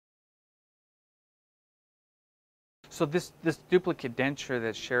So this duplicate denture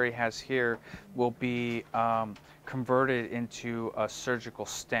that Sherry has here will be converted into a surgical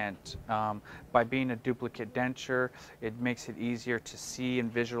stent. By being a duplicate denture, it makes it easier to see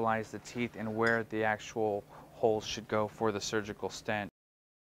and visualize the teeth and where the actual holes should go for the surgical stent.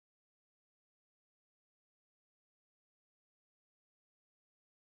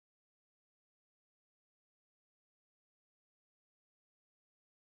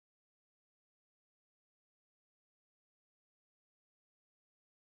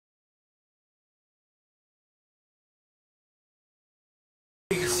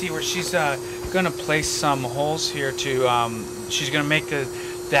 You can see where she's going to place some holes here to, she's going to make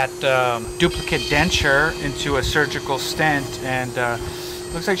that duplicate denture into a surgical stent, and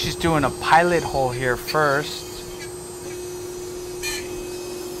looks like she's doing a pilot hole here first.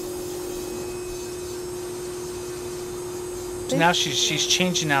 So now she's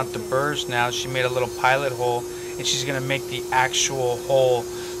changing out the burrs now. She made a little pilot hole, and she's going to make the actual hole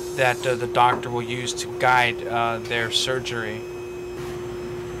that the doctor will use to guide their surgery.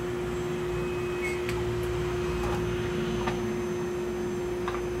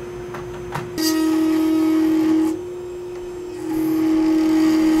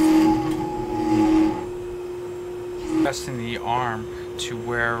 Adjusting the arm to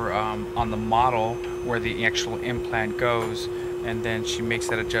where on the model where the actual implant goes, and then she makes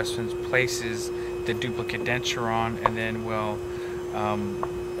that adjustment, places the duplicate denture on, and then will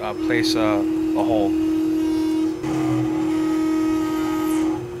place a hole.